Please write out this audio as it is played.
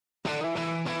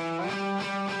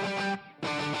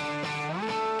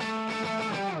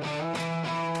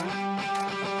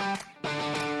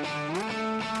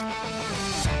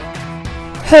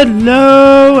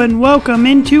Hello and welcome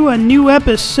into a new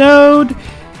episode.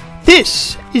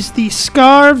 This is the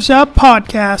Scarves Up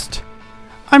Podcast.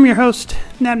 I'm your host,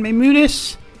 Nat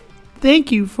Maymudis.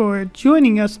 Thank you for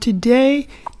joining us today.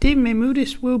 Dave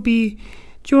Maymudis will be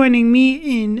joining me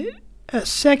in a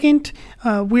second.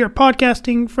 We are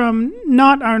podcasting from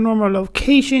not our normal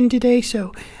location today,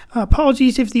 so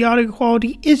apologies if the audio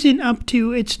quality isn't up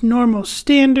to its normal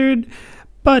standard,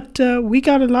 but we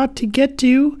got a lot to get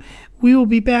to. We will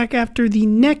be back after the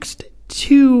next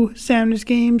two Sounders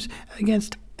games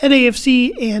against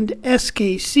LAFC and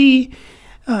SKC.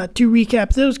 To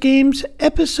recap those games,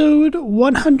 episode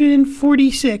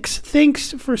 146.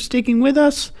 Thanks for sticking with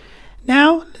us.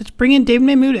 Now, let's bring in Dave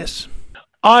Maymudis.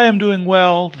 I am doing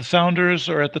well. The Sounders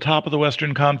are at the top of the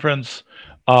Western Conference,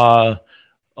 a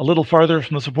little farther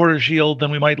from the Supporters' Shield than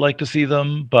we might like to see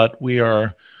them, but we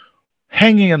are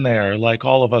hanging in there like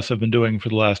all of us have been doing for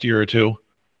the last year or two.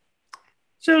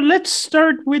 So let's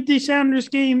start with the Sounders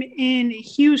game in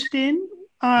Houston.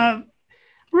 First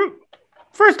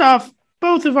off,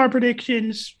 both of our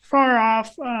predictions far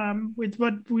off with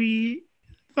what we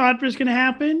thought was going to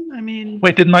happen. I mean,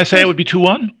 wait, didn't I say it would be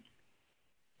 2-1?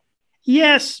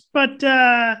 Yes, but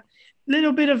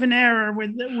little bit of an error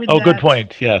with that. Good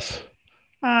point. Yes.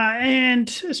 And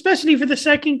especially for the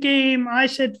second game, I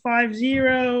said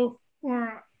 5-0,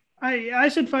 or I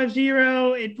said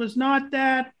 5-0. It was not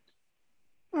that.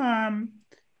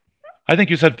 I think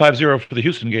you said 5-0 for the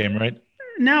Houston game, right?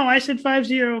 No, I said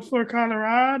 5-0 for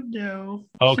Colorado.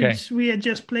 Okay. Since we had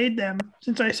just played them.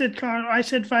 Since I said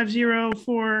 5-0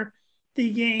 for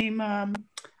the game. I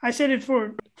said it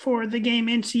for the game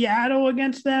in Seattle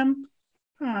against them.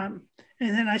 And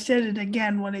then I said it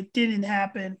again when it didn't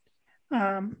happen.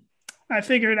 I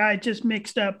figured I just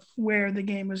mixed up where the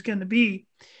game was going to be.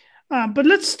 But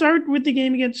let's start with the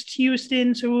game against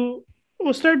Houston. So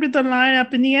we'll start with the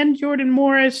lineup. In the end, Jordan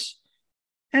Morris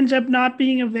ends up not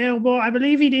being available. I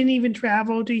believe he didn't even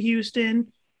travel to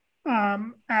Houston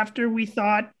after we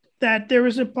thought that there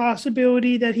was a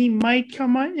possibility that he might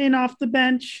come in off the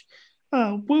bench.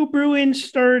 Will Bruin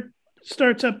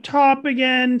starts up top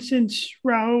again since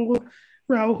Raul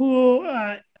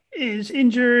is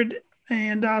injured,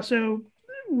 and also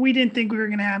we didn't think we were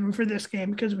going to have him for this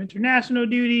game because of international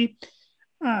duty.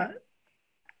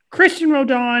 Christian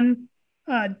Roldan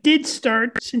did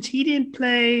start since he didn't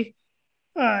play.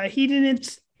 He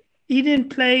didn't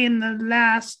play in the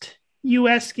last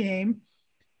U.S. game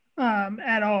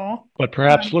at all. But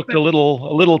perhaps looked a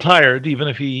little tired, even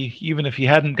if he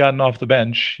hadn't gotten off the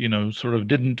bench. Sort of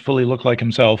didn't fully look like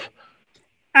himself.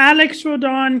 Alex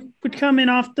Roldan would come in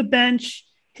off the bench.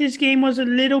 His game was a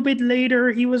little bit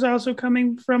later. He was also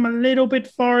coming from a little bit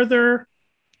farther.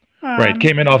 Right,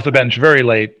 came in off the bench very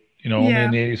late. Only in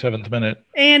the 87th minute.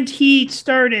 And he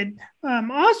started.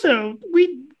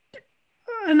 We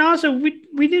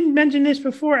didn't mention this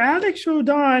before. Alex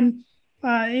Roldan,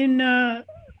 I'm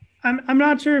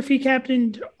not sure if he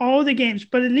captained all the games,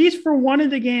 but at least for one of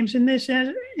the games in this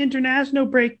international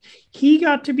break, he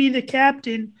got to be the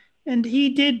captain, and he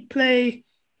did play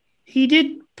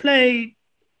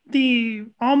the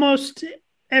almost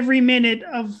every minute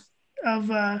of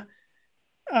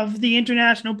the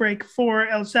international break for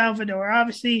El Salvador.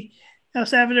 Obviously, El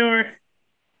Salvador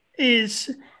is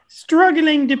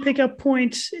struggling to pick up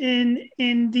points in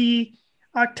the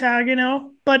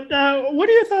octagonal. But what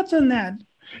are your thoughts on that?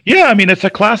 Yeah, I mean, it's a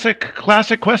classic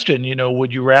question.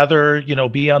 Would you rather,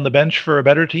 be on the bench for a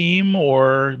better team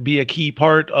or be a key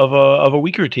part of a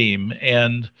weaker team?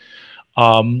 And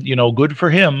good for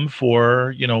him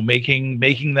for,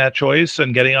 making that choice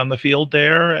and getting on the field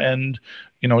there and,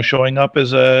 showing up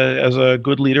as a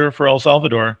good leader for El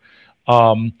Salvador.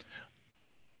 I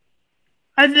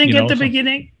think at the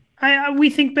beginning,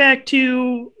 we think back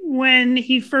to when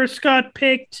he first got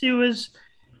picked.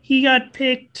 He got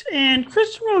picked, and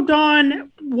Christian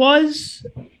Roldan was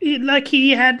like he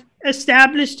had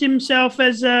established himself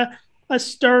as a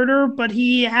starter, but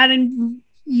he hadn't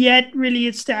yet really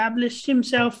established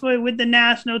himself with the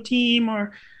national team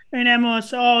or an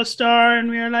MLS All-Star. And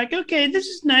we were like, okay, this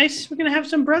is nice. We're gonna have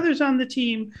some brothers on the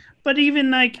team. But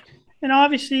even and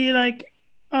obviously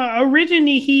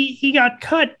originally he got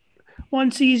cut one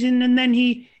season, and then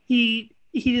he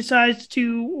decides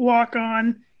to walk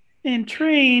on and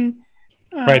train.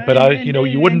 Right, but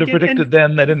you wouldn't have predicted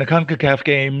then that in the CONCACAF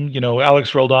game,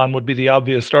 Alex Roldan would be the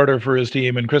obvious starter for his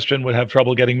team, and Christian would have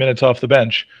trouble getting minutes off the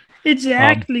bench.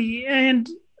 Exactly, and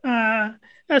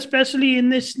especially in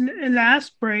this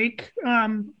last break,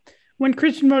 when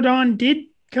Christian Roldan did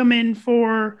come in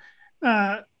for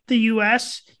the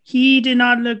U.S., he did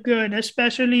not look good,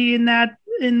 especially in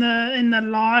the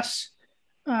loss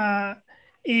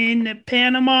in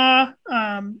Panama.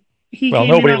 He Well, came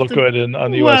in nobody off looked good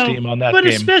on the U.S. team on that but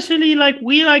game. especially like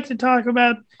we like to talk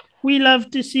about. We love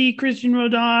to see Christian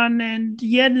Rodon and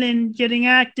Yedlin getting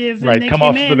active, Right, and they come came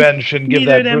off the in. bench and give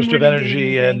Neither of that them burst of really did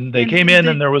energy, anything, and they came in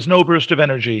and there was no burst of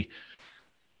energy.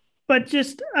 But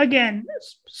just again,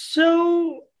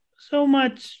 so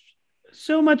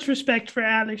much respect for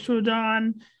Alex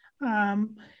Rodon.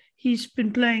 He's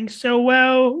been playing so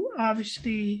well.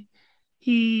 Obviously,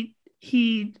 he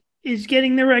is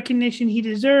getting the recognition he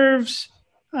deserves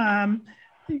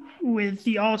with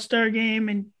the All-Star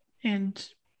game and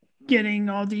getting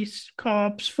all these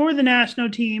call-ups for the national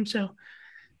team. So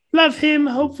love him.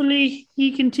 Hopefully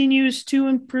he continues to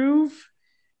improve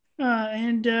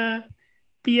and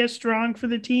be as strong for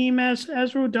the team as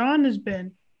Rodon has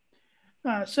been.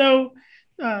 So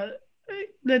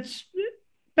let's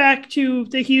back to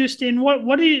the Houston.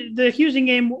 What did the Houston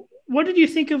game? What did you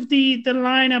think of the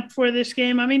lineup for this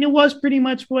game? I mean, it was pretty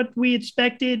much what we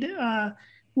expected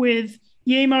with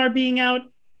Yamar being out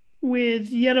with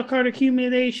yellow card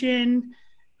accumulation.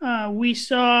 We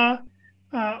saw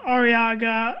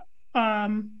Arriaga,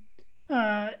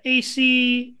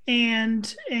 AC,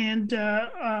 and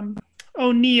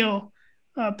O'Neal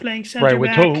playing center right,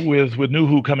 back. with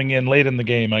Nuhu coming in late in the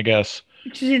game, I guess.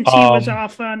 Since he was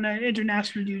off on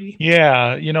international duty.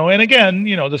 Yeah, and again,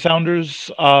 the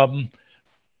Sounders, I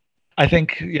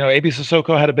think, AB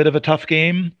Sissoko had a bit of a tough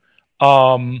game.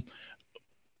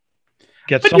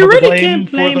 Get some of the blame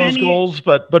for those goals,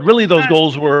 but really those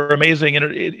goals were amazing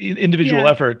individual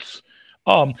efforts.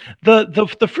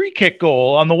 The free kick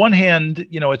goal, on the one hand,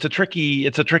 it's a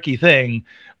tricky thing,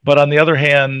 but on the other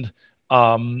hand,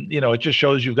 it just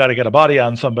shows you've got to get a body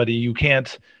on somebody. You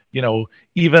can't,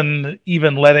 even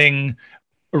letting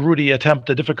Rudy attempt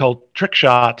a difficult trick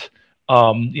shot,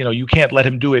 you can't let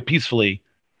him do it peacefully.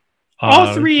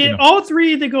 All three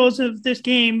of the goals of this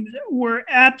game were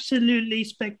absolutely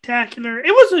spectacular.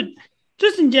 It was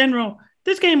just in general,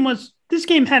 this game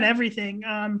had everything.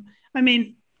 About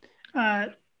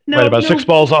 6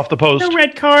 balls off the post. No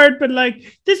red card, but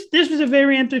like this was a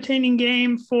very entertaining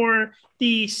game for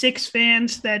the 6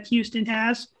 fans that Houston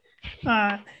has.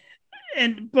 But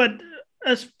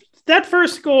that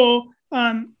first goal,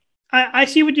 I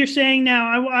see what you're saying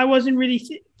now. I wasn't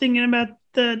really thinking about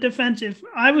the defensive.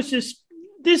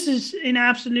 This is an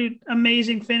absolute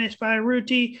amazing finish by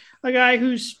Ruti, a guy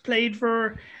who's played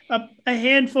for a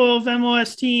handful of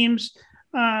MLS teams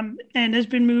and has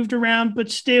been moved around,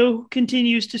 but still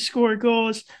continues to score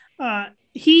goals.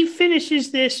 He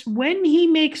finishes this when he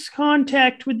makes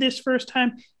contact with this first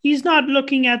time. He's not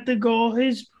looking at the goal.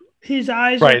 His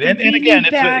eyes are completely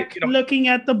back, looking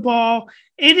at the ball.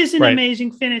 It is an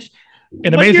amazing finish.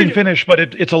 Finish, but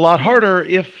it's a lot harder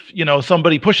if,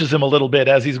 somebody pushes him a little bit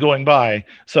as he's going by.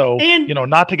 So,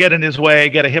 not to get in his way,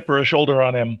 get a hip or a shoulder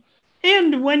on him.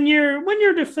 And when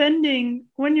you're defending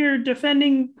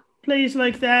plays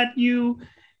like that, you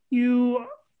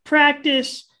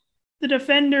practice the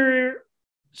defender's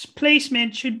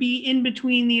placement should be in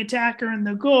between the attacker and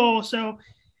the goal. So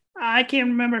I can't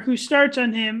remember who starts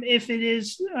on him, if it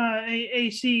is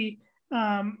AC,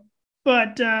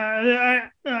 but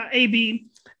AB.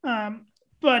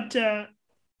 But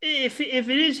if it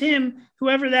is him,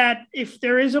 whoever that, if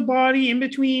there is a body in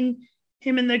between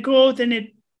him and the goal, then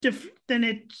it's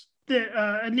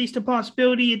at least a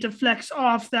possibility it deflects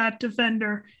off that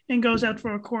defender and goes out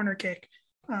for a corner kick.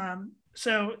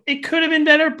 So it could have been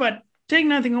better, but take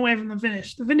nothing away from the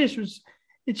finish. The finish was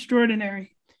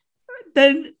extraordinary.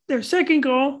 Then their second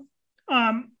goal,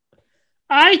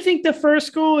 I think the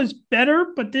first goal is better,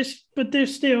 but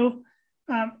there's still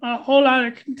a whole lot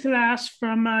of class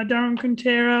from Darwin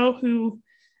Quintero, who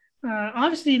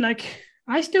obviously, like,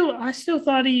 I still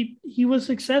thought he was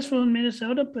successful in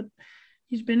Minnesota, but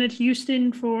he's been at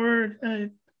Houston for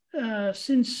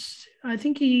since I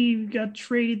think he got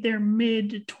traded there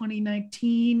mid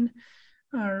 2019,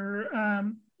 or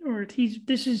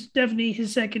this is definitely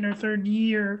his second or third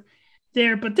year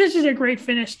there. But this is a great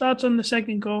finish. Thoughts on the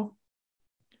second goal?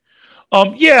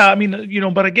 Yeah, I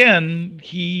mean, but again,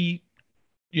 he,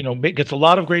 gets a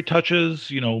lot of great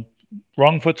touches,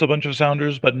 wrong foots a bunch of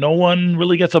Sounders, but no one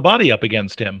really gets a body up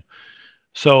against him.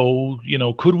 So,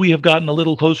 could we have gotten a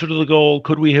little closer to the goal?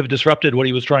 Could we have disrupted what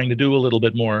he was trying to do a little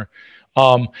bit more?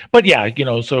 But yeah,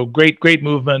 so great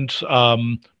movement,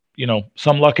 some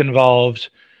luck involved.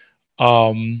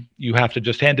 You have to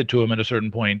just hand it to him at a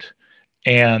certain point.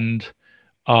 And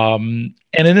in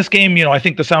this game, I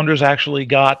think the Sounders actually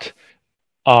got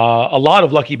a lot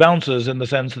of lucky bounces, in the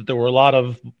sense that there were a lot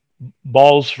of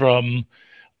balls from,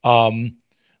 that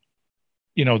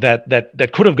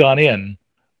could have gone in.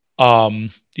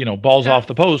 balls off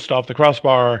the post, off the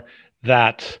crossbar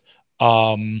that,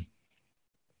 so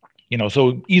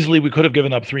easily we could have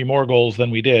given up 3 more goals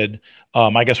than we did.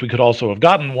 I guess we could also have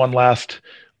gotten one last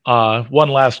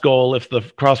goal if the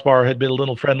crossbar had been a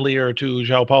little friendlier to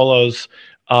João Paulo's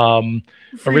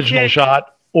original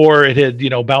shot, or it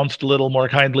had, bounced a little more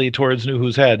kindly towards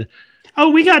Nuhu's head. Oh,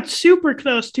 we got super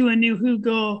close to a Nuhu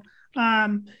goal.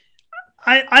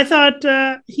 I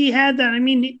thought he had that. I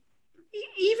mean,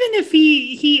 even if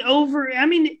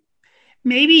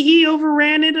maybe he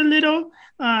overran it a little.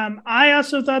 I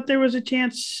also thought there was a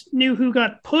chance Nuhu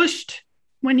got pushed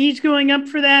when he's going up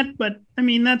for that, but I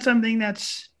mean that's something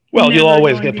that's you'll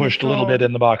always get pushed a little bit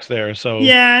in the box there. So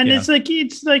yeah, and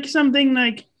it's like something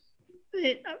like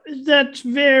that's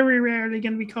very rarely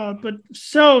going to be called, but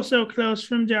so close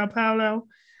from João Paulo.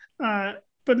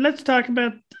 But let's talk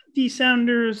about the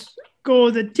Sounders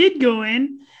goal that did go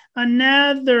in.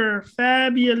 Another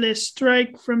fabulous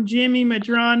strike from Jimmy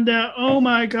Medranda. Oh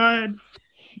my God.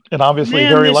 And obviously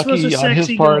very lucky on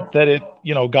his part that it,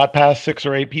 got past 6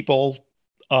 or 8 people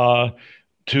to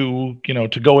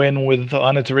go in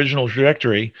on its original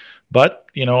trajectory. But,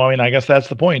 I guess that's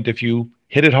the point. If you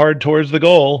hit it hard towards the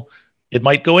goal, it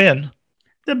might go in.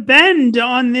 The bend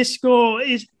on this goal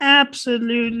is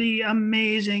absolutely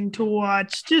amazing to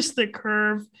watch. Just the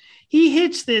curve. He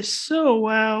hits this so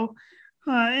well.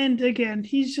 And again,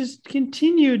 he's just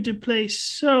continued to play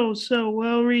so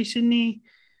well recently.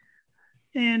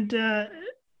 And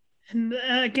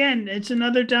again, it's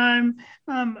another time.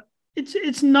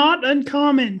 It's not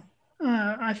uncommon.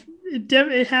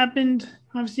 It happened.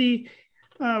 Obviously,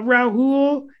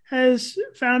 Rahul has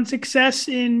found success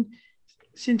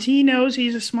since he knows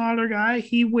he's a smaller guy.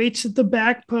 He waits at the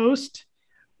back post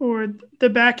or the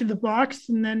back of the box,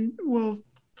 and then will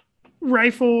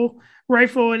rifle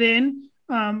it in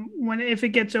if it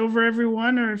gets over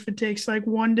everyone or if it takes like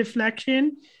one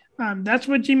deflection. That's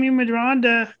what Jimmy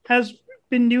Medranda has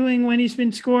been doing when he's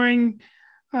been scoring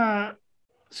a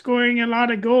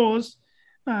lot of goals.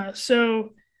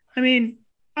 So, I mean,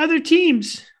 other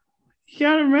teams, you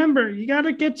got to remember, you got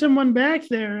to get someone back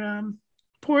there.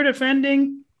 Poor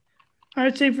defending, I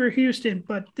would say, for Houston,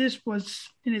 but this was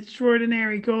an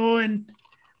extraordinary goal. And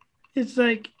it's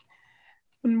like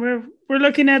when we're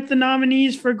looking at the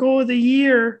nominees for goal of the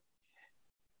year,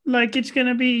 like you're going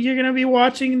to be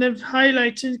watching the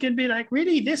highlights and it's going to be like,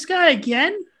 really, this guy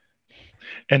again?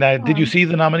 And did you see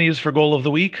the nominees for goal of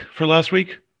the week for last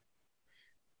week?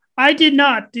 I did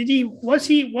not. Did he? Was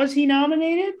he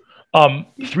nominated?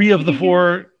 3 of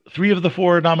the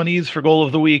 4 nominees for goal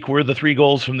of the week were the 3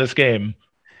 goals from this game.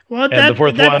 Well, and the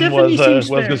fourth one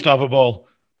was Gustavo Bol.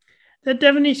 That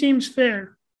definitely seems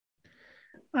fair.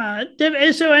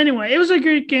 So anyway, it was a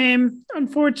great game.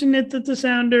 Unfortunate that the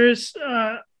Sounders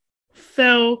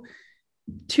fell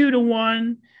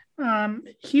 2-1.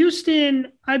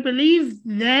 Houston, I believe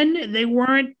then they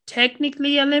weren't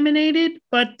technically eliminated,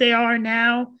 but they are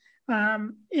now.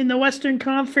 In the Western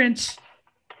Conference,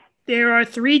 there are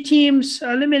 3 teams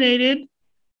eliminated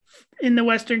in the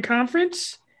Western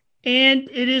Conference, and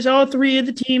it is all 3 of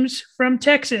the teams from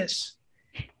Texas.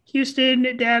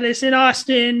 Houston, Dallas, and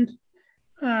Austin,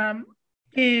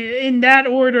 in that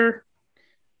order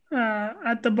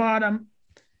at the bottom.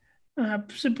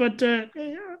 But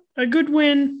a good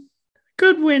win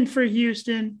for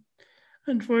Houston.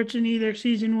 Unfortunately, their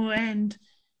season will end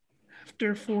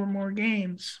after 4 more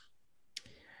games.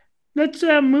 Let's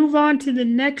move on to the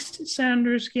next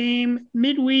Sounders game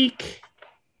midweek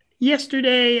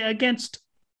yesterday against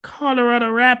Colorado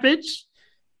Rapids.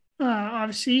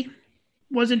 Obviously,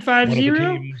 wasn't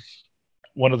 5-0.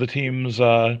 One of the teams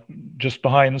just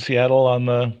behind Seattle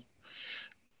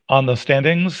on the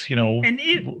standings, And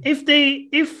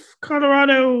if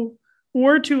Colorado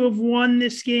were to have won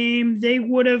this game, they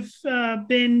would have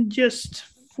been just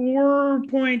 4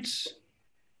 points.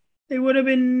 They would have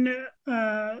been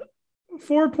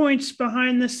 4 points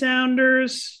behind the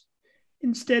Sounders.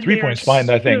 Instead, 3 points behind,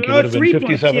 I think. It would have been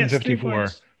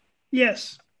 57-54.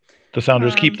 Yes. The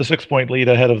Sounders keep the 6-point lead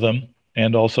ahead of them,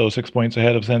 and also 6 points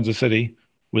ahead of Kansas City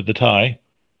with the tie.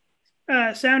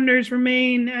 Sounders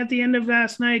remain at the end of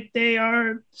last night. They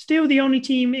are still the only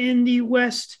team in the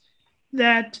West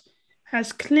that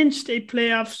has clinched a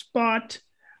playoff spot.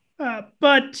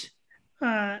 But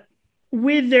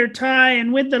with their tie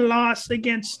and with the loss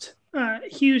against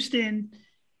Houston,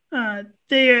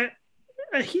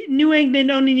 New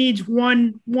England only needs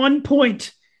one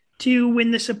point to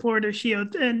win the Supporter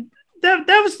Shield. And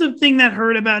that was the thing that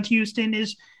hurt about Houston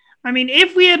is, I mean,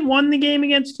 if we had won the game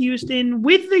against Houston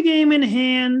with the game in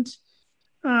hand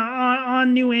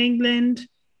on New England,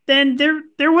 then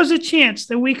there was a chance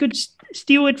that we could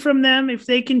steal it from them if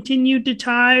they continued to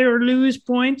tie or lose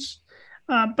points.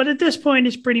 But at this point,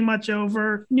 it's pretty much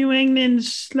over. New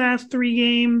England's last 3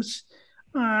 games.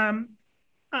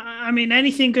 I mean,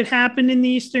 anything could happen in the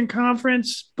Eastern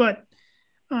Conference, but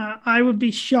I would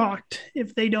be shocked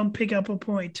if they don't pick up a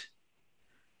point.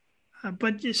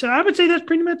 But so I would say that's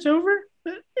pretty much over.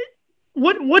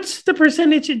 What's the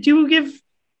percentage? Do you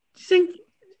think?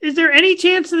 Is there any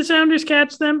chance the Sounders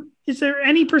catch them? Is there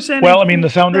any percentage? Well, I mean, the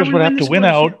Sounders would have to win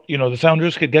out. You know, the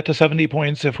Sounders could get to 70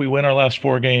 points if we win our last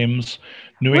 4 games.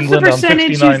 New England on 69 now. What's the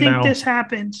percentage you think this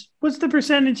happens? What's the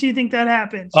percentage you think that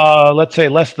happens? Let's say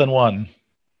less than 1.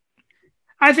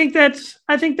 I think that's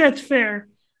fair.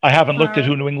 I haven't looked at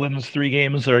who New England's 3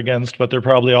 games are against, but they're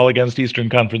probably all against Eastern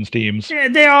Conference teams. Yeah,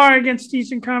 they are against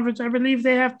Eastern Conference. I believe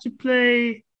they have to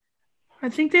play. I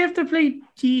think they have to play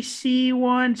DC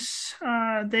once.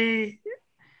 I'll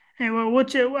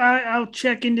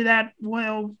check into that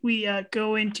while we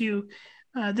go into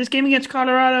this game against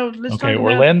Colorado.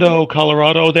 Orlando,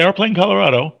 Colorado. They are playing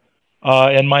Colorado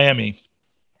and Miami.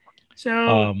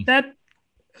 So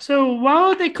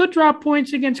while they could drop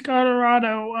points against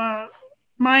Colorado,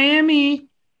 Miami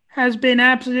has been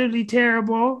absolutely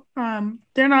terrible.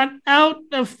 They're not out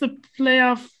of the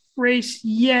playoff race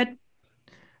yet,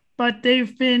 but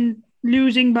they've been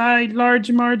losing by large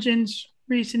margins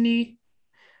recently.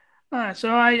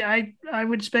 So I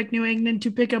would expect New England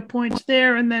to pick up points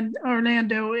there, and then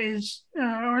Orlando's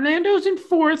in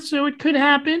 4th, so it could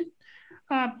happen.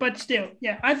 But still,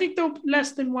 yeah, I think the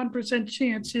less than 1%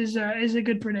 chance is a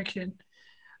good prediction.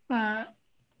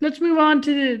 Let's move on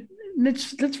to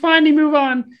let's finally move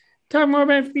on. Talk more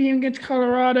about the game against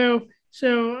Colorado.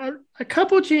 So a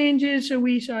couple changes. So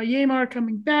we saw Yamar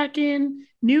coming back in,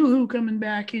 Nuhu coming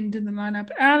back into the lineup.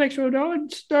 Alex Rodon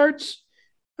starts.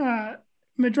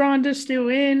 Madronda still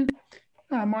in.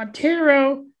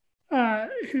 Montero,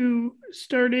 who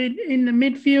started in the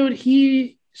midfield,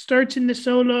 he starts in the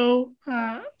solo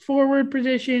forward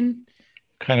position.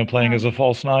 Kind of playing as a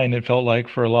false 9, it felt like,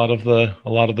 for a lot of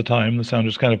the time. The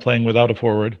Sounders kind of playing without a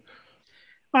forward.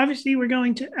 Obviously, we're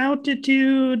going to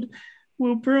altitude.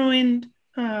 Will Bruin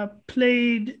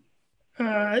played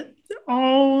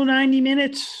all 90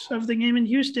 minutes of the game in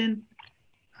Houston,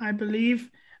 I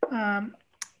believe.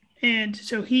 And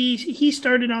so he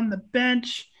started on the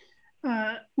bench.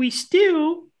 We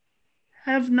still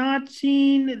have not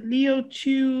seen Leo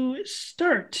Chu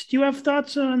start. Do you have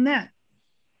thoughts on that?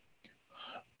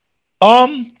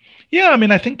 Yeah, I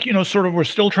mean, I think, sort of we're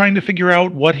still trying to figure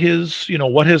out what his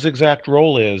exact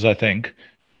role is, I think.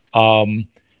 And,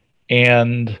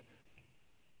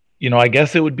 I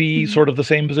guess it would be sort of the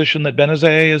same position that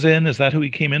Benazet is in. Is that who he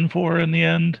came in for in the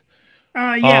end?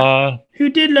 Yeah. Who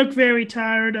did look very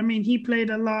tired. I mean, he played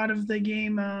a lot of the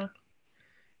game.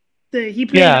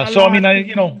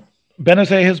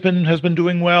 Benazet has been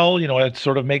doing well. It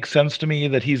sort of makes sense to me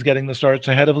that he's getting the starts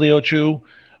ahead of Leo Chu.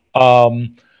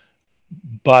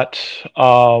 But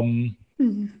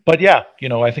yeah,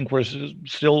 I think we're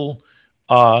still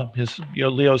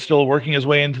Leo's still working his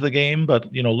way into the game, but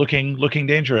looking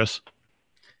dangerous.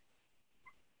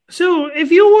 So if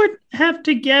you would have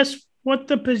to guess what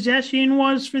the possession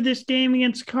was for this game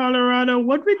against Colorado,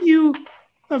 what would you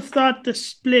have thought the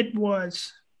split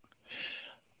was?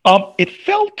 It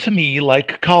felt to me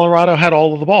like Colorado had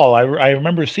all of the ball. I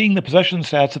remember seeing the possession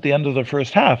stats at the end of the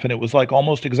first half, and it was like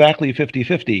almost exactly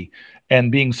 50-50,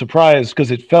 and being surprised because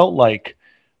it felt like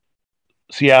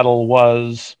Seattle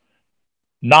was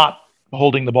not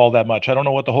holding the ball that much. I don't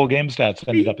know what the whole game stats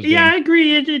ended up as being. Yeah, I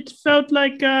agree. It felt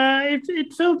like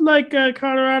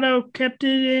Colorado kept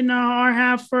it in our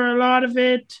half for a lot of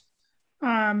it.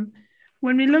 When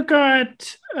we look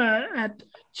at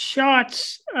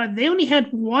shots, they only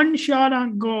had 1 shot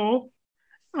on goal,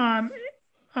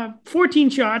 14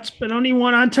 shots, but only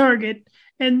 1 on target.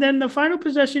 And then the final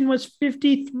possession was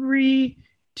 53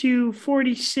 to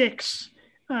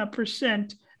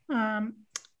 46%,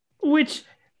 which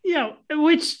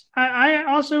I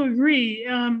also agree.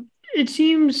 It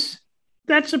seems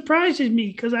that surprises me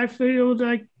because I feel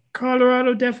like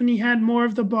Colorado definitely had more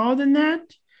of the ball than that.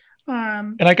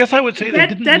 And I guess I would say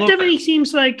that definitely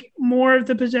seems like more of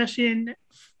the possession.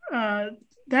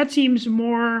 That seems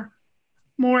more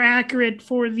accurate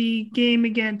for the game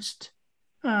against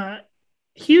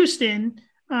Houston.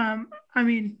 I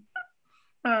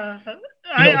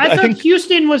thought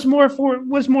Houston was more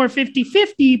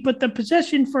 50-50, but the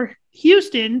possession for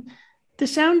Houston, the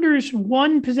Sounders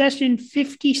won possession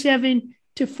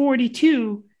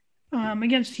 57-42.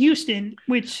 Against Houston,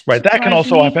 which right, that can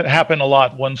also happen a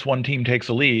lot once one team takes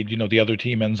a lead. The other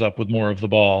team ends up with more of the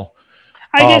ball.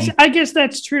 I guess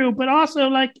that's true, but also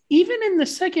like even in the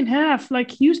second half,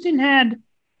 like Houston had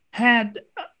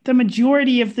the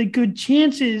majority of the good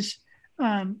chances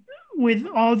with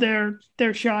all their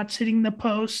shots hitting the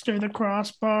post or the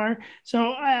crossbar.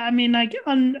 So I mean, like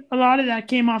a lot of that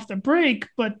came off the break,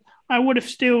 but I would have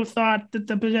still thought that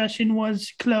the possession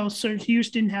was close, or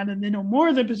Houston had a little more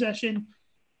of the possession.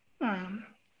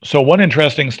 So one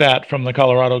interesting stat from the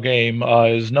Colorado game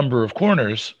is number of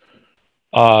corners.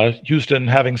 Houston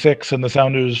having 6 and the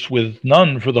Sounders with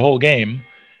none for the whole game.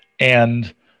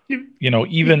 And,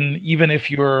 even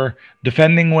if you're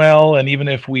defending well, and even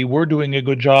if we were doing a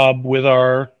good job with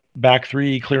our back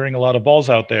three clearing a lot of balls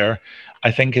out there,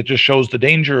 I think it just shows the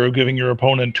danger of giving your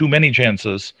opponent too many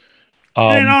chances.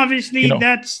 And obviously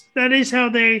that is how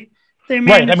they managed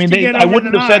right. I mean, to get I over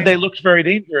wouldn't the have line. said they looked very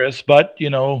dangerous, but,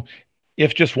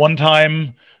 if just one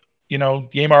time,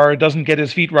 Yeimar doesn't get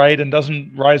his feet right and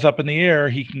doesn't rise up in the air,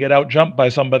 he can get out jumped by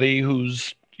somebody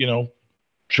who's,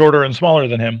 shorter and smaller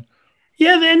than him.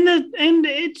 Yeah, and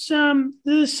it's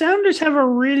the Sounders have a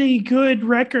really good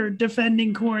record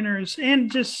defending corners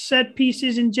and just set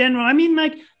pieces in general. I mean,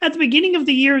 like at the beginning of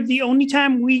the year, the only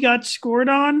time we got scored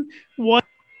on was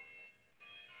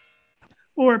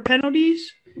or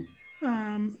penalties.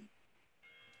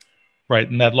 Right,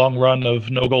 in that long run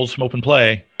of no goals from open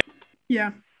play.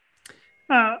 Yeah,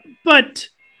 but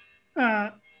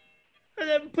yeah,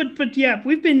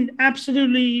 we've been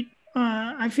absolutely.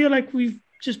 I feel like we've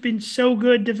just been so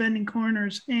good defending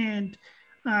corners, and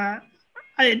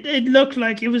it looked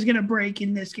like it was going to break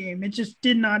in this game. It just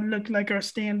did not look like our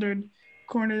standard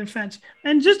corner defense.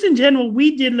 And just in general,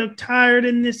 we did look tired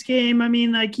in this game. I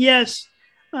mean, like, yes,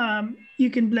 you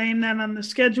can blame that on the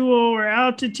schedule or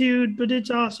altitude, but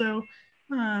it's also,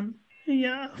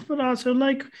 but also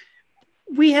like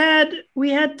we had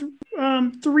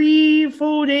 3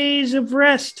 full days of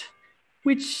rest,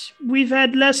 which we've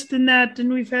had less than that,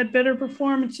 and we've had better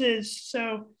performances.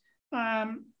 So I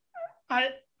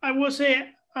will say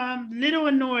I'm a little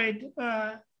annoyed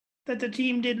that the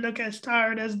team did look as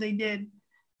tired as they did.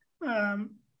 But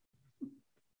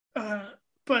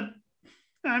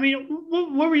I mean,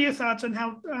 what were your thoughts on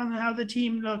how the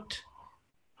team looked?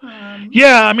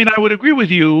 Yeah, I mean, I would agree with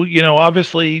you.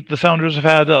 Obviously, the Sounders have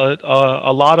had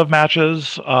a lot of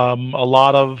matches, a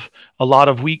lot of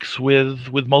weeks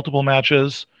with multiple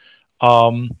matches,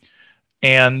 and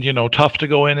tough to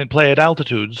go in and play at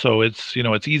altitude. So it's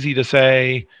easy to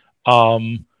say,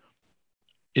 that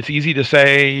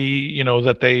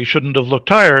they shouldn't have looked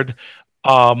tired,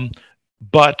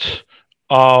 but.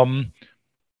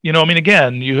 I mean,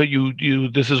 again,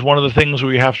 this is one of the things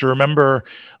where you have to remember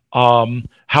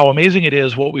how amazing it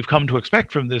is what we've come to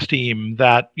expect from this team.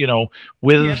 That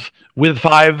with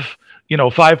five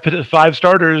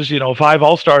starters, 5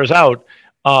 all-stars out,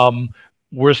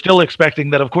 we're still expecting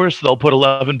that. Of course, they'll put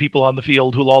 11 people on the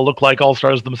field who'll all look like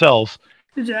all-stars themselves.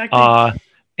 Exactly. Yeah.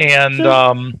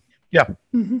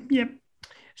 Mm-hmm, yep.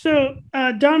 So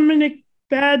Dominic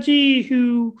Badgie,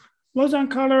 who was on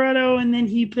Colorado, and then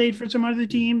he played for some other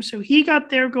teams. So he got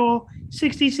their goal,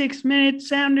 66 minutes.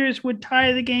 Sounders would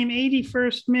tie the game,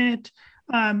 81st minute.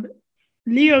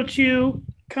 Leo Chu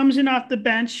comes in off the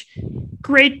bench.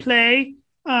 Great play.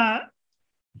 A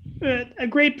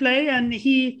great play. And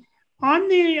he, on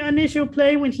the initial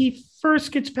play, when he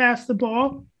first gets past the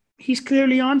ball, he's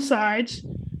clearly on sides.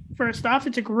 First off,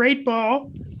 it's a great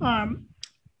ball.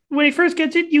 When he first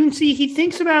gets it, you can see he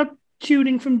thinks about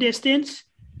shooting from distance,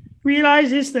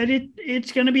 realizes that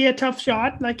it's going to be a tough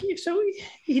shot. Like, so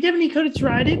he definitely could have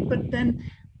tried it, but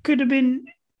then could have been,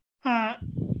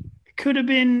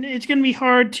 it's going to be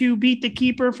hard to beat the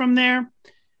keeper from there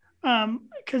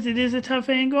because it is a tough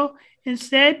angle.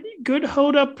 Instead, good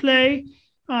hold up play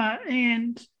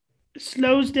and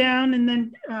slows down and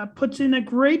then puts in a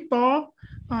great ball.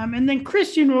 And then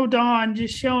Christian Roldan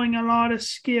just showing a lot of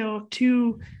skill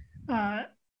to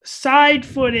side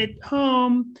foot it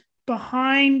home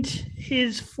behind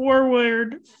his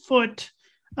forward foot.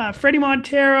 Freddie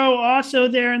Montero also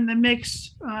there in the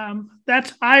mix.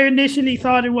 I initially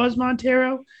thought it was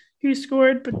Montero who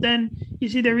scored, but then you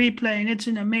see the replay, and it's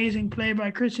an amazing play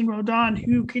by Christian Roldan,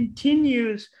 who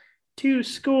continues to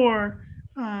score.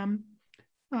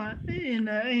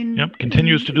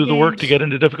 Continues to do the work to get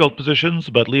into difficult positions,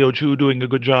 but Leo Chu doing a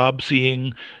good job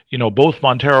seeing, both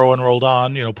Montero and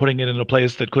Roldan, putting it in a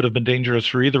place that could have been dangerous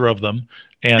for either of them.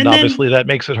 And obviously that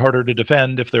makes it harder to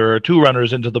defend if there are 2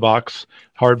 runners into the box.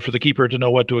 Hard for the keeper to know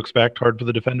what to expect, hard for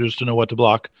the defenders to know what to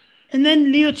block. And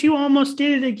then Leo Chu almost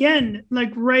did it again.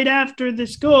 Like right after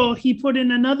this goal, he put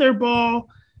in another ball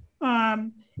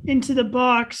into the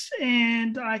box,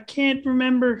 and I can't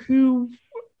remember who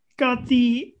got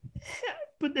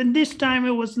but then this time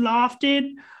it was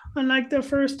lofted, unlike the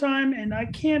first time. And I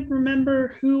can't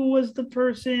remember who was the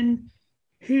person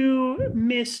who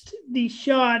missed the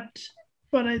shot,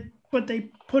 but they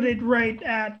put it right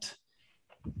at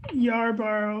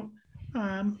Yarborough.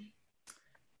 But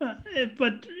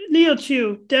Leo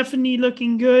Chu definitely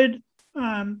looking good.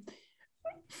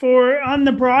 For on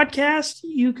the broadcast,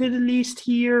 you could at least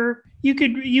hear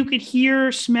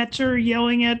Smetzer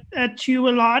yelling at Chu a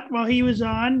lot while he was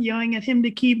on, yelling at him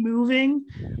to keep moving.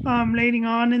 Later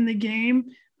on in the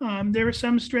game, there were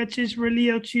some stretches where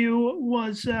Leo Chu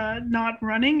was not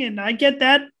running, and I get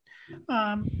that.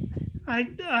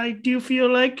 I do feel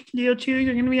like Leo Chu,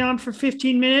 you're going to be on for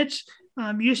 15 minutes.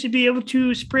 You should be able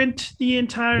to sprint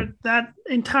that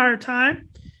entire time.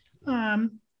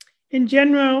 In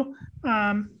general,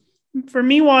 for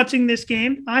me watching this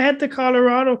game, I had the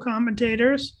Colorado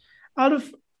commentators. Out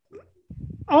of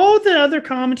all the other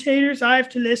commentators I have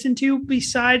to listen to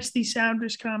besides the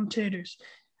Sounders commentators,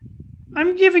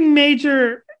 I'm giving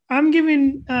major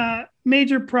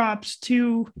props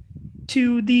to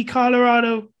the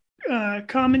Colorado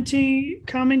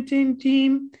commentating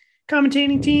team.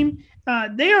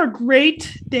 They are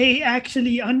great. They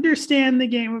actually understand the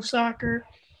game of soccer,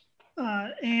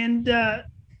 and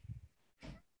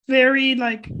very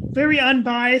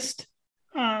unbiased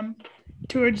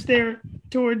towards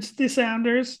the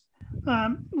Sounders,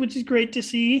 which is great to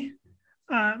see.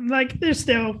 They're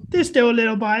still a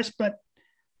little biased, but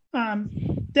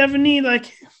definitely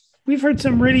we've heard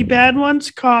some really bad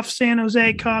ones. Cough San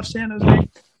Jose.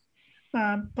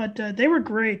 But they were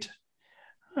great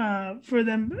for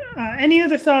them. Any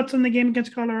other thoughts on the game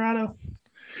against Colorado?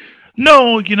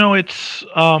 No, it's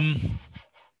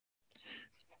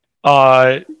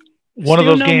one of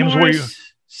those games Morris, where you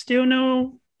still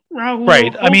no Rahul.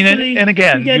 Right. I mean, and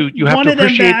again, you have to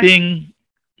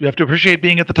appreciate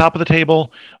being at the top of the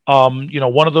table.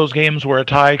 One of those games where a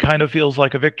tie kind of feels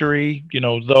like a victory,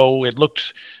 though it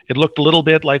looked a little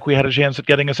bit like we had a chance at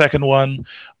getting a second one.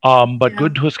 But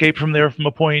good to escape from there from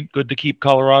a point, good to keep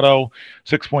Colorado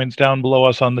 6 points down below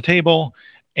us on the table,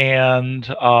 and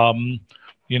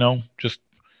just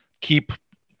keep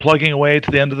plugging away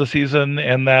to the end of the season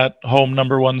and that home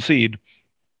number 1 seed.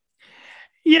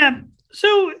 Yeah.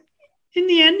 So in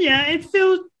the end, it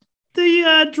felt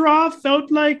the draw felt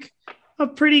like a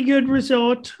pretty good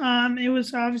result. It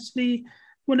was obviously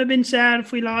would have been sad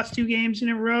if we lost 2 games in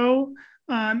a row.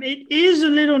 It is a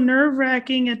little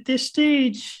nerve-wracking at this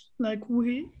stage. The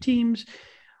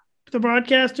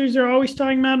broadcasters are always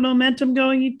talking about momentum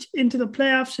going into the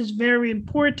playoffs is very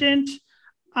important.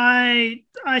 I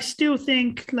still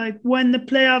think when the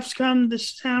playoffs come, the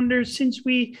Sounders, since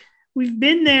we've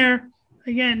been there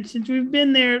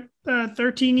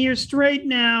 13 years straight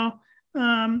now,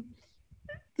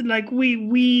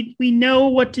 we know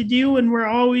what to do, and we're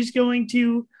always going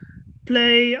to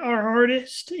play our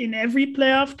hardest in every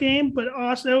playoff game. But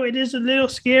also, it is a little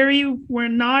scary. We're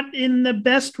not in the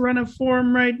best run of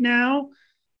form right now,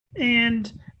 and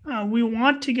we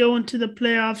want to go into the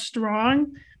playoffs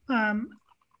strong.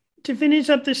 To finish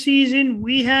up the season,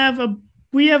 we have a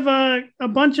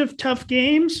bunch of tough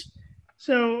games.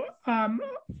 So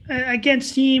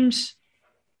against teams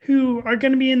who are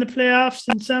going to be in the playoffs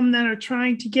and some that are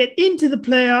trying to get into the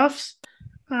playoffs.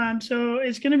 So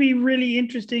it's going to be really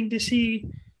interesting to see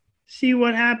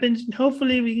what happens, and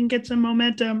hopefully we can get some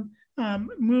momentum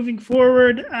moving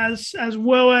forward, as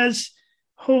well as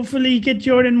hopefully get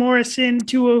Jordan Morris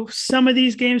into some of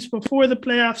these games before the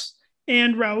playoffs,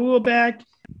 and Rahul back.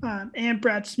 And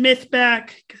Brad Smith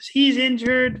back because he's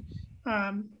injured.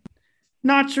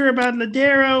 Not sure about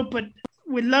Ladero, but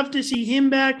would love to see him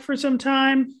back for some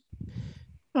time.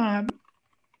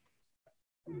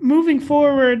 Moving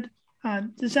forward,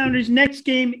 the Sounders' next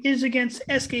game is against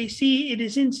SKC. It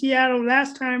is in Seattle.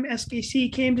 Last time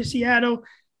SKC came to Seattle,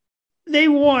 they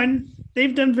won.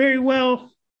 They've done very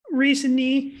well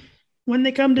recently when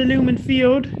they come to Lumen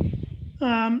Field.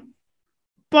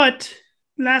 But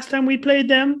last time we played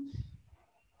them,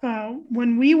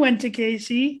 when we went to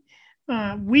KC,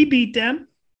 we beat them.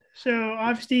 So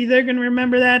obviously they're going to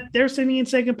remember that. They're sitting in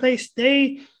second place.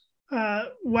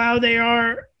 While they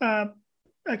are a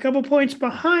couple points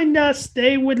behind us,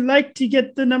 they would like to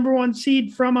get the number 1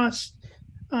 seed from us.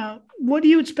 What do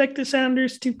you expect the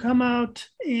Sounders to come out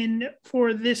in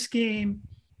for this game?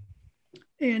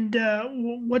 And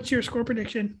what's your score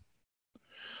prediction?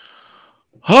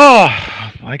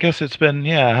 I guess it's been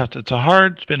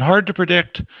hard to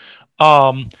predict.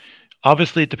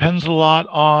 Obviously, it depends a lot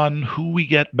on who we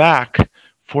get back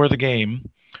for the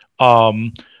game.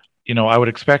 I would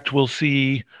expect we'll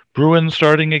see Bruin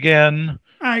starting again.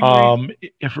 I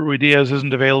agree. If Ruidíaz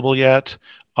isn't available yet,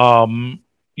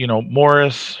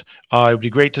 Morris, it would be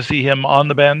great to see him on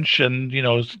the bench and,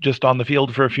 just on the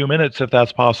field for a few minutes if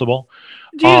that's possible.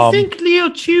 Do you think Leo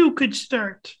Chu could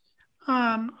start?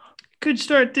 Could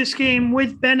start this game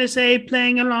with Benazet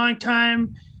playing a long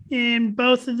time in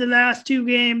both of the last two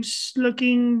games,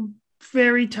 looking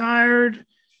very tired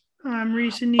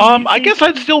recently. I guess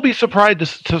I'd still be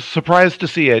surprised to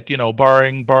see it,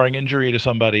 barring injury to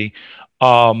somebody.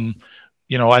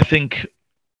 I think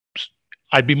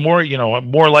I'd be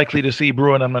more likely to see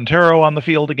Bruin and Montero on the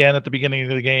field again at the beginning of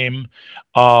the game,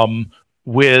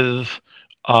 with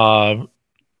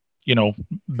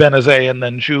Benazet and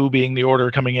then Chu being the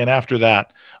order coming in after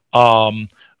that.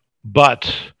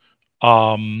 But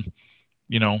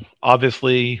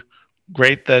obviously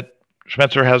great that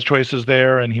Schmetzer has choices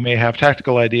there and he may have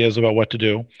tactical ideas about what to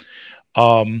do.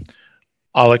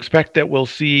 I'll expect that we'll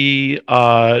see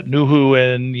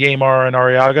Nuhu and Yeimar and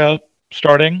Arriaga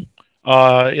starting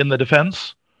in the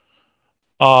defense.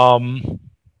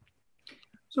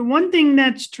 So one thing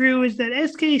that's true is that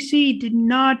SKC did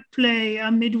not play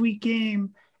a midweek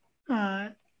game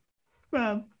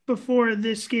before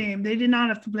this game. They did not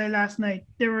have to play last night.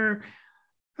 There were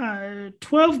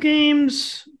 12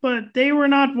 games, but they were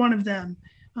not one of them.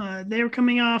 They were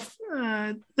coming off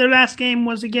their last game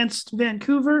was against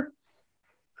Vancouver.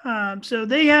 So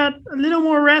they had a little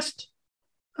more rest.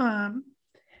 Echoing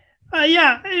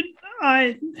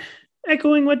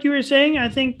what you were saying, I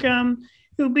think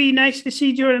it would be nice to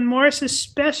see Jordan Morris,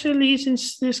 especially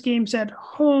since this game's at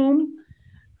home.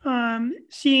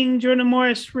 Seeing Jordan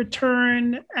Morris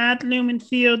return at Lumen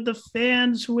Field, the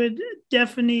fans would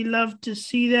definitely love to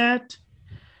see that.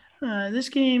 This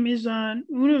game is on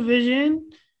Univision,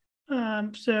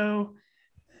 so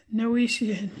no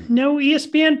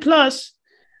ESPN Plus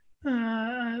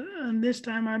on this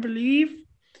time, I believe.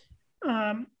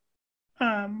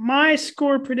 My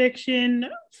score prediction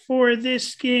for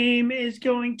this game is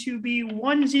going to be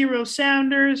 1-0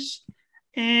 Sounders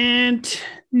and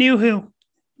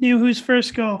Nuhu's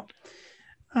first goal.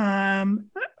 We're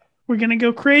going to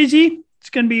go crazy. It's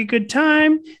going to be a good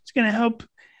time. It's going to help.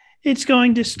 It's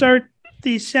going to start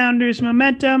the Sounders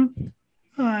momentum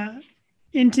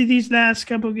into these last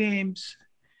couple games.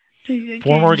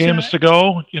 Four more games to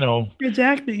go,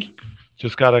 Exactly.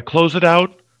 Just got to close it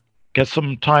out. Get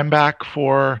some time back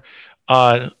for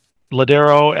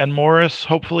Ladero and Morris,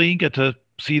 hopefully. Get to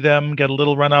see them get a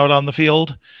little run out on the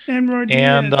field. And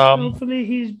Rodriguez, hopefully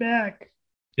he's back.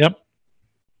 Yep.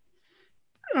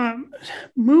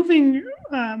 Moving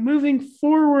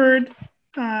forward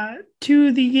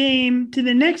to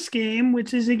the next game,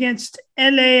 which is against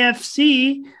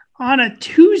LAFC on a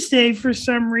Tuesday for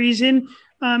some reason.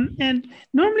 And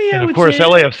normally of course,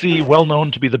 LAFC, well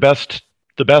known to be the best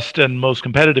and most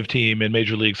competitive team in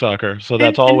Major League Soccer. So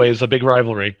that's always a big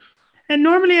rivalry. And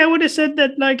normally I would have said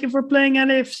that, like, if we're playing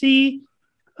LAFC,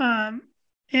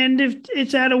 and if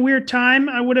it's at a weird time,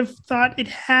 I would have thought it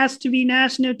has to be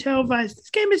nationally televised.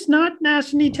 This game is not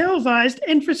nationally televised,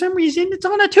 and for some reason it's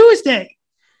on a Tuesday.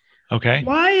 Okay.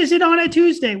 Why is it on a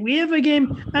Tuesday? We have a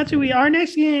game. Our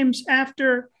next games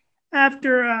after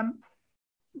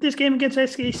this game against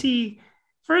SKC.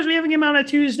 First, we have a game on a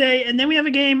Tuesday, and then we have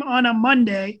a game on a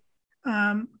Monday.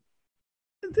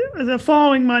 The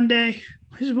following Monday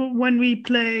is when we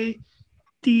play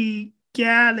the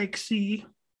Galaxy.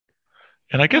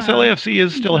 And I guess LAFC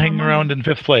is still hanging around in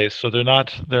fifth place, so they're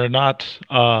not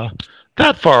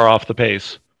that far off the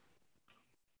pace.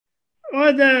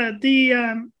 Or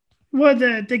the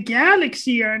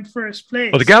Galaxy are in first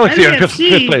place. Oh, the Galaxy are in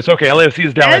fifth place. Okay, LAFC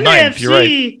is down in ninth. You're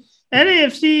right.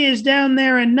 LAFC is down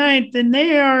there in ninth, and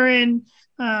they are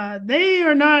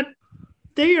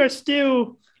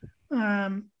still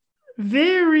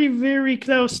very, very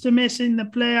close to missing the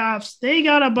playoffs. They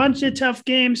got a bunch of tough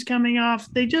games coming off.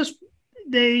 They just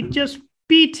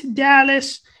beat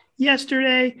Dallas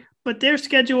yesterday, but their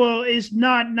schedule is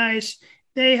not nice.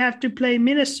 They have to play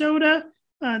Minnesota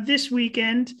this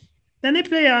weekend. Then they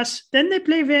play us. Then they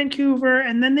play Vancouver,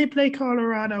 and then they play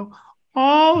Colorado.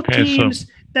 All teams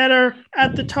that are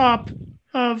at the top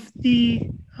of the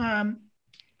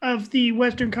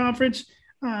Western Conference.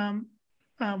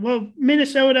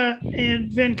 Minnesota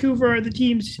and Vancouver are the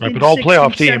teams. Right, but all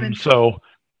playoff teams. So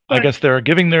but I guess they're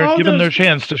given their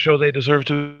chance to show they deserve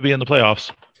to be in the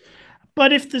playoffs.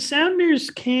 But if the Sounders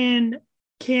can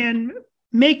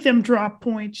make them drop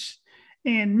points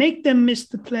and make them miss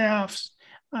the playoffs,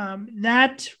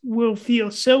 that will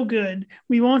feel so good.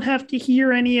 We won't have to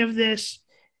hear any of this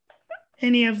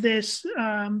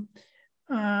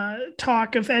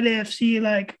talk of LAFC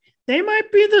like they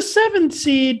might be the 7th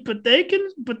seed, but they're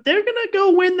gonna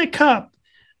go win the cup.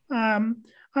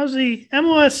 Obviously,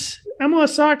 MLS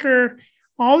soccer,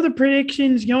 all the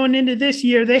predictions going into this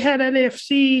year, they had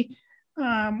LAFC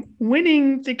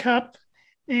winning the cup,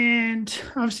 and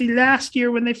obviously last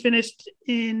year when they finished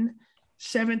in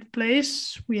 7th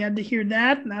place, we had to hear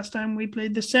that. Last time we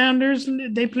played the Sounders,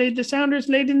 they played the Sounders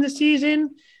late in the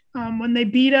season when they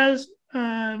beat us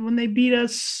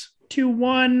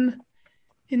 2-1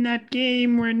 in that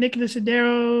game where Nicolas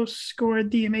Adero scored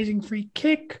the amazing free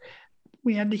kick.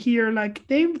 We had to hear like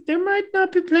they might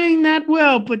not be playing that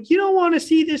well, but you don't want to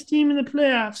see this team in the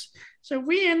playoffs. So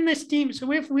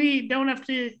if we don't have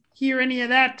to hear any of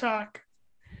that talk,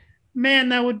 man,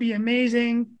 that would be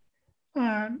amazing.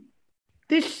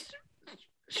 This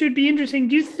should be interesting.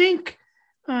 Do you think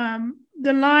the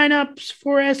lineups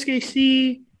for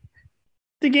SKC,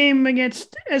 the game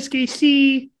against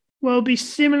SKC, will be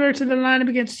similar to the lineup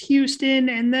against Houston,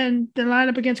 and then the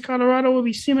lineup against Colorado will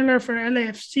be similar for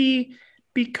LAFC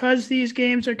because these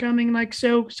games are coming like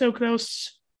so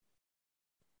close?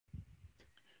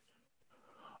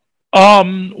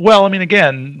 Well, I mean,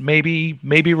 again,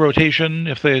 maybe rotation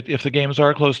if the games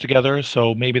are close together.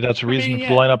 So maybe that's a reason for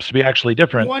the lineups to be actually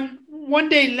different. One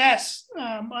day less,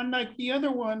 unlike the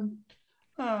other one.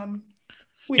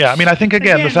 Which, I mean, I think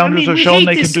again the Sounders have shown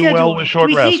they can do well with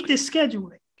short rest. We hate this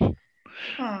scheduling.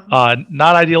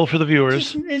 Not ideal for the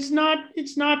viewers. It's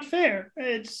not fair.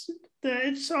 It's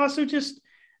also just.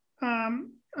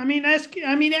 In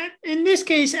this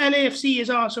case, LAFC is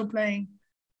also playing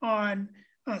on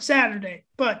Saturday,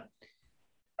 but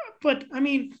I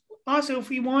mean, also if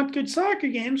we want good soccer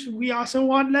games, we also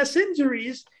want less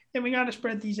injuries, and we got to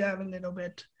spread these out a little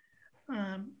bit.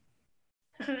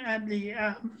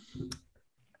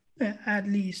 At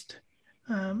least.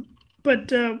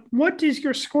 But what is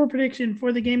your score prediction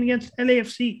for the game against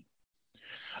LAFC?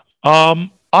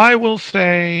 I will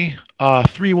say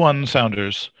 3-1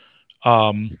 Sounders.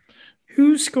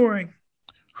 Who's scoring?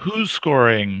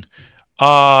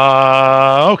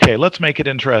 Okay, let's make it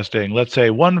interesting. Let's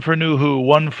say 1 for Nuhu,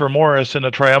 1 for Morris in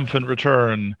a triumphant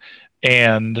return,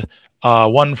 and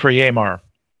 1 for Yamar.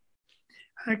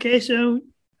 Okay, so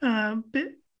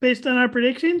based on our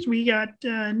predictions, we got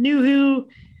Nuhu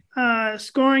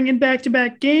scoring in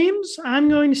back-to-back games. I'm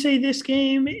going to say this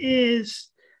game is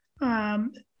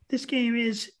in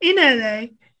LA,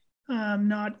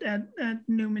 not at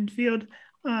Newman Field.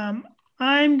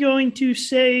 I'm going to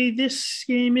say this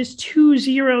game is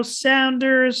 2-0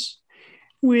 Sounders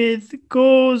with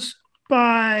goals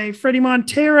by Freddie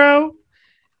Montero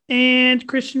and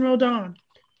Christian Roldan.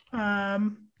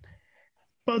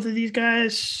 Both of these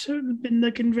guys have been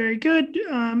looking very good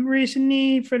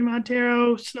recently. Freddie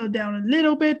Montero slowed down a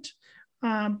little bit,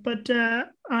 but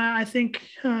I think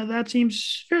that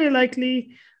seems very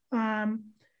likely. That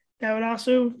would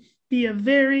also be a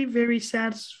very, very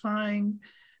satisfying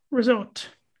result.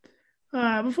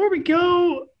 Before we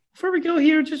go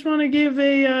here, just want to give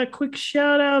a quick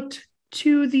shout out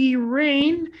to the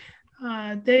Reign.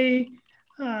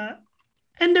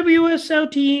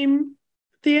 NWSL team.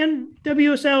 The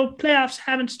NWSL playoffs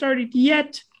haven't started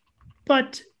yet,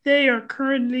 but they are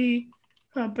currently,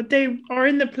 they are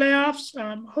in the playoffs.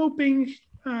 Hoping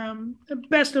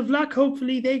best of luck.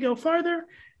 Hopefully they go farther.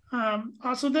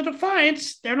 Also the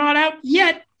Defiance, they're not out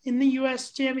yet in the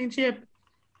U.S. Championship,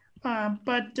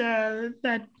 but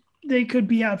that they could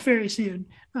be out very soon.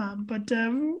 But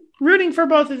rooting for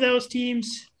both of those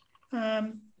teams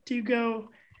to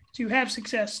have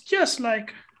success, just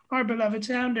like our beloved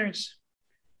Sounders.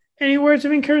 Any words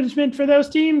of encouragement for those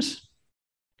teams?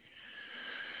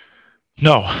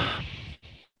 No.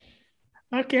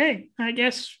 Okay, I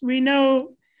guess we now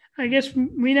know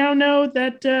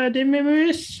that David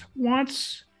Moyes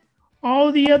wants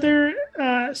all the other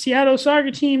Seattle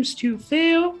soccer teams to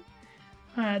fail.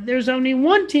 There's only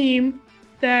one team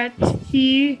that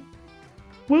he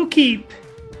will keep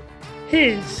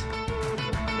his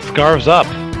scarves up.